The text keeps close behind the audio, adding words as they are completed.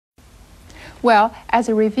Well, as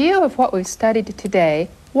a review of what we've studied today,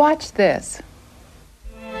 watch this.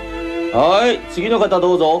 はい、次の方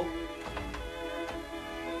どうぞ。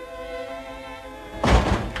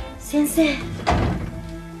先生、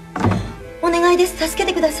お願いです。助け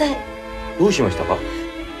てください。どうしましたか？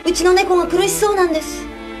うちの猫が苦しそうなんです。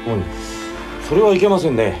それはいけませ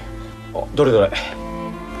んね。あ、どれどれ。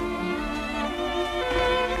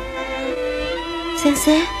先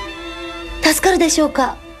生、助かるでしょう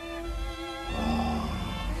か？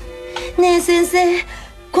ねえ先生、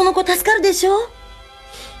この子助かるでしょう？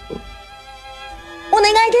お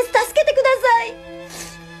願いです。助けてください。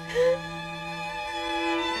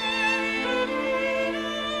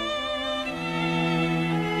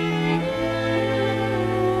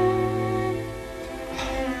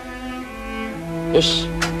よし、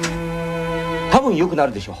多分良くな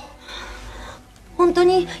るでしょう。本当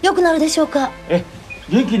に良くなるでしょうか？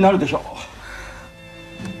元気になるでしょう。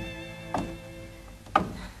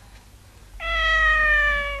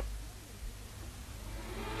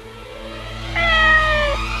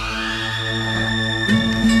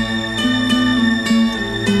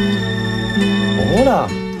ほら、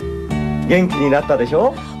元気になったでし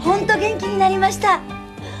ょ。本当元気になりました。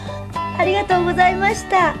ありがとうございまし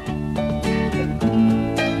た。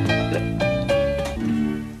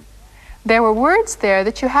There were words there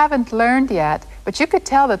that you haven't learned yet, but you could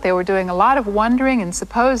tell that they were doing a lot of wondering and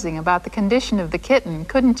supposing about the condition of the kitten,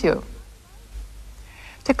 couldn't you?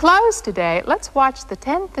 To close today, let's watch the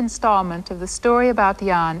 10th installment of the story about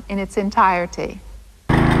Jan in its entirety.